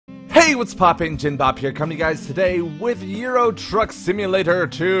Hey, what's poppin'? JinBop here, coming to you guys today with Euro Truck Simulator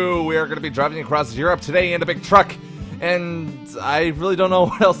 2. We are going to be driving across Europe today in a big truck, and I really don't know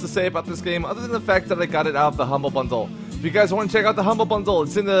what else to say about this game other than the fact that I got it out of the Humble Bundle. If you guys want to check out the Humble Bundle,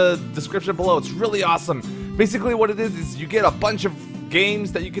 it's in the description below. It's really awesome. Basically what it is you get a bunch of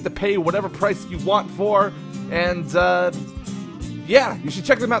games that you get to pay whatever price you want for, and yeah, you should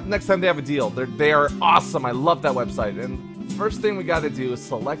check them out the next time they have a deal. They are awesome. I love that website. And first thing we gotta do is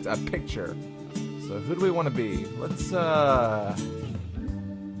select a picture. So who do we want to be? Let's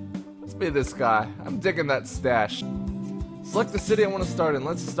be this guy. I'm digging that stash. Select the city I want to start in.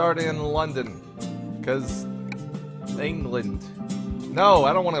 Let's start in London, cause England. No,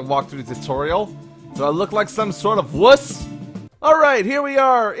 I don't want to walk through the tutorial. Do I look like some sort of wuss? Alright, here we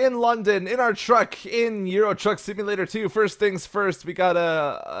are in London, in our truck, in Euro Truck Simulator 2. First things first, we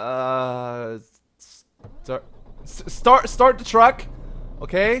gotta start the truck,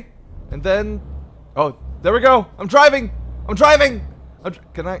 okay? And then, oh, there we go. I'm driving.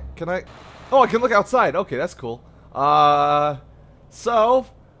 Can I? Oh, I can look outside. Okay, that's cool. So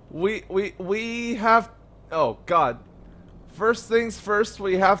we have. Oh God. First things first,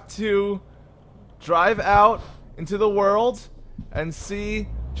 we have to drive out into the world and see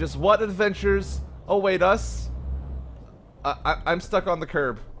just what adventures await us. I'm stuck on the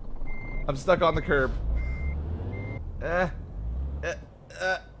curb.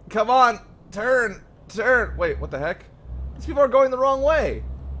 Come on, turn. Wait, what the heck? These people are going the wrong way.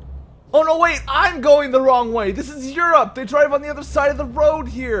 Oh no, wait, I'm going the wrong way. This is Europe. They drive on the other side of the road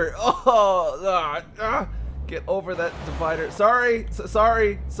here. Oh, get over that divider. Sorry.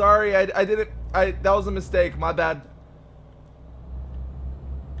 I didn't. That was a mistake. My bad.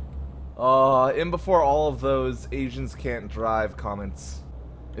 In before all of those Asians can't drive comments.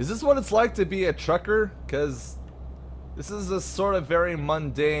 Is this what it's like to be a trucker? 'Cause this is a sort of very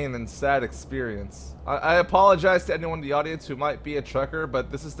mundane and sad experience. I apologize to anyone in the audience who might be a trucker, but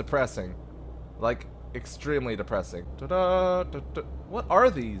this is depressing. Like, extremely depressing. What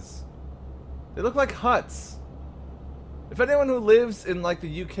are these? They look like huts. If anyone who lives in like the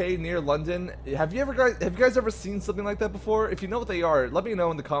UK near London, have you guys ever seen something like that before? If you know what they are, let me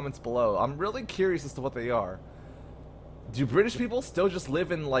know in the comments below. I'm really curious as to what they are. Do British people still just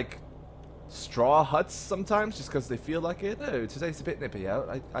live in like straw huts sometimes just because they feel like it? Oh, today's a bit nippy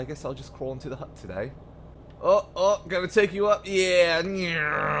out. I guess I'll just crawl into the hut today. Oh, gonna take you up. Yeah,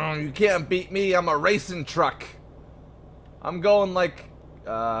 you can't beat me. I'm a racing truck. I'm going like,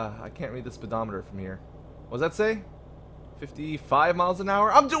 I can't read the speedometer from here. What does that say? 55 miles an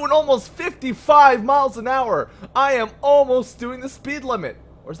hour? I'm doing almost 55 miles an hour. I am almost doing the speed limit.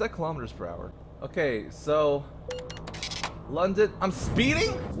 Or is that kilometers per hour? Okay, so London. I'm speeding?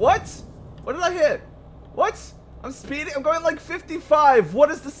 What? What did I hit? What? I'm speeding? I'm going like 55.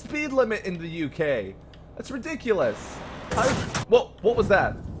 What is the speed limit in the UK? That's ridiculous. Whoa, what was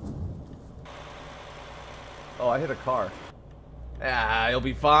that? Oh, I hit a car. Ah, you'll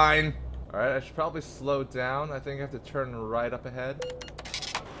be fine. Alright, I should probably slow down. I think I have to turn right up ahead.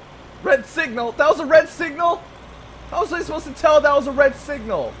 Red signal! That was a red signal? How was I supposed to tell that was a red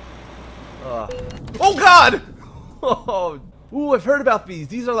signal? Oh God! Oh, ooh, I've heard about these.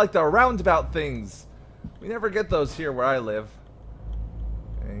 These are like the roundabout things. We never get those here where I live.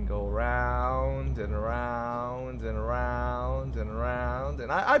 And go round and around and around and around.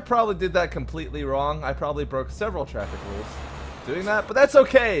 And I probably did that completely wrong. I probably broke several traffic rules doing that, but that's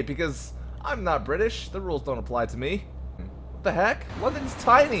okay because I'm not British. The rules don't apply to me. What the heck? London's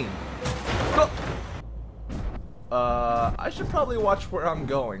tiny. I should probably watch where I'm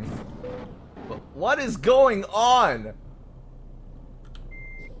going. But what is going on?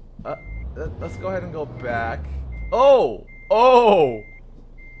 Let's go ahead and go back. Oh!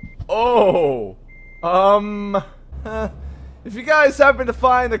 If you guys happen to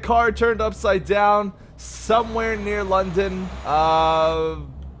find a car turned upside down somewhere near London,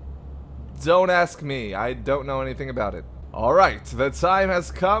 don't ask me. I don't know anything about it. Alright, the time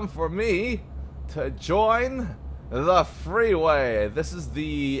has come for me to join the freeway. This is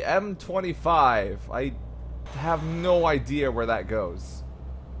the M25. I have no idea where that goes.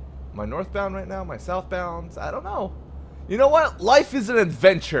 Am I northbound right now? Am I southbound? I don't know. You know what? Life is an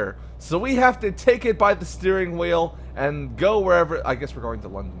adventure. So we have to take it by the steering wheel and go wherever. I guess we're going to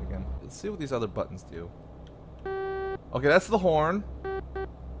London again. Let's see what these other buttons do. Okay, that's the horn.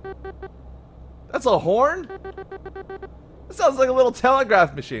 That's a horn? That sounds like a little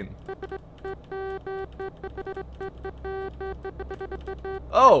telegraph machine.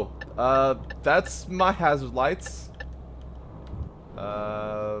 Oh, that's my hazard lights.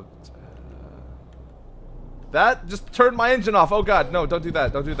 That just turned my engine off. Oh god, no, don't do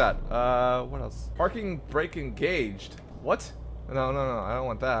that. Don't do that. What else? Parking brake engaged. What? No, no, no, I don't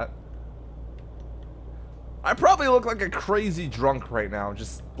want that. I probably look like a crazy drunk right now,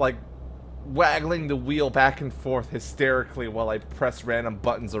 just like waggling the wheel back and forth hysterically while I press random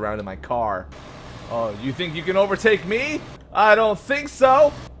buttons around in my car. Oh, you think you can overtake me? I don't think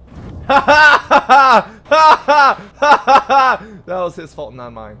so. Ha ha ha ha ha ha! That was his fault,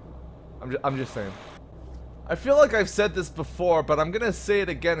 not mine. I'm just saying. I feel like I've said this before, but I'm gonna say it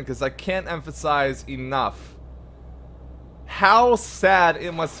again because I can't emphasize enough how sad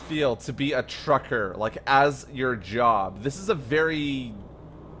it must feel to be a trucker, like, as your job. This is a very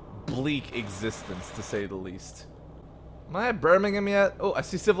bleak existence, to say the least. Am I at Birmingham yet? Oh, I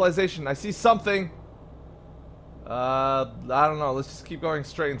see civilization. I see something. I don't know. Let's just keep going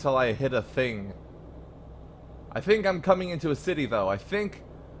straight until I hit a thing. I think I'm coming into a city, though. I think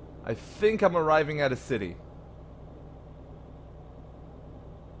I'm arriving at a city.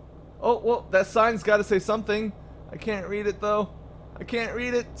 Oh, well, that sign's got to say something. I can't read it, though. I can't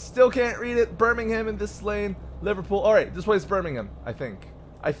read it. Still can't read it. Birmingham in this lane. Liverpool. All right, this way's Birmingham, I think.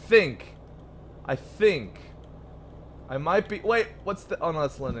 I might be... Wait, what's the... Oh, no,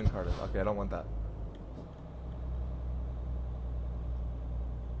 that's London, Cardiff. Okay, I don't want that.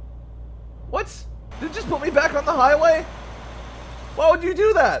 What? Did it just put me back on the highway? Why would you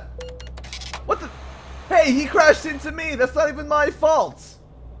do that? What the... Hey, he crashed into me. That's not even my fault.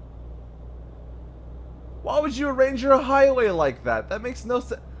 Why would you arrange your highway like that? That makes no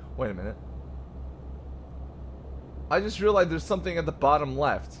sense. Wait a minute. I just realized there's something at the bottom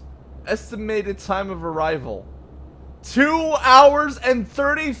left. Estimated time of arrival. 2 hours and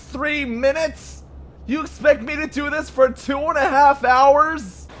 33 minutes? You expect me to do this for 2.5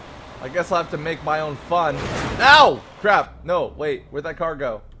 hours? I guess I'll have to make my own fun. Ow! Crap. No, wait. Where'd that car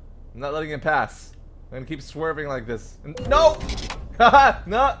go? I'm not letting it pass. I'm gonna keep swerving like this. No! Haha!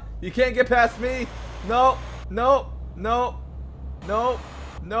 No! You can't get past me! No! No! No! No!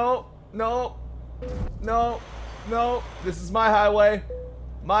 No! No! No! No! This is my highway.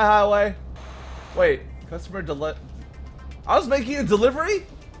 My highway. Wait. Customer I was making a delivery?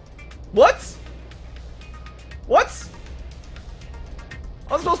 What? What?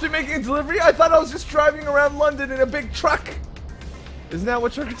 I was supposed to be making a delivery? I thought I was just driving around London in a big truck. Isn't that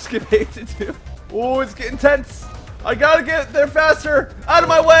what truckers get paid to do? Oh, it's getting tense. I gotta get there faster. Out of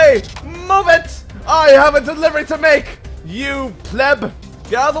my way. Move it. I have a delivery to make. You pleb.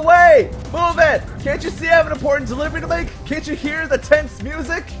 Get out of the way. Move it. Can't you see I have an important delivery to make? Can't you hear the tense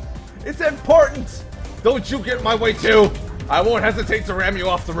music? It's important. Don't you get in my way too. I won't hesitate to ram you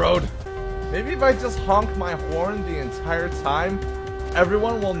off the road. Maybe if I just honk my horn the entire time,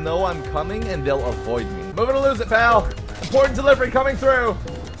 everyone will know I'm coming and they'll avoid me. Move it or lose it, pal. Important delivery coming through.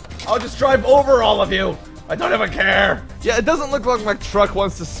 I'll just drive over all of you. I don't even care. Yeah, it doesn't look like my truck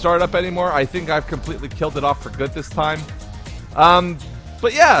wants to start up anymore. I think I've completely killed it off for good this time.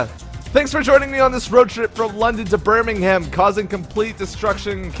 But yeah, thanks for joining me on this road trip from London to Birmingham, causing complete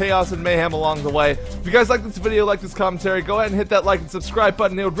destruction, chaos, and mayhem along the way. If you guys like this video, like this commentary, go ahead and hit that like and subscribe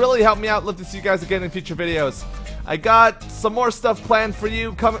button. It would really help me out. Love to see you guys again in future videos. I got some more stuff planned for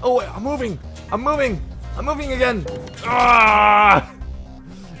you coming. Oh, wait, I'm moving. I'm moving again. Ah!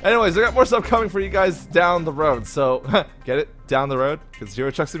 Anyways, I got more stuff coming for you guys down the road. So, get it? Down the road? Because you're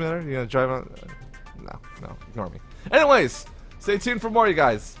a truck simulator? You're gonna drive on... No, ignore me. Anyways, stay tuned for more, you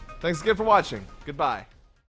guys. Thanks again for watching. Goodbye.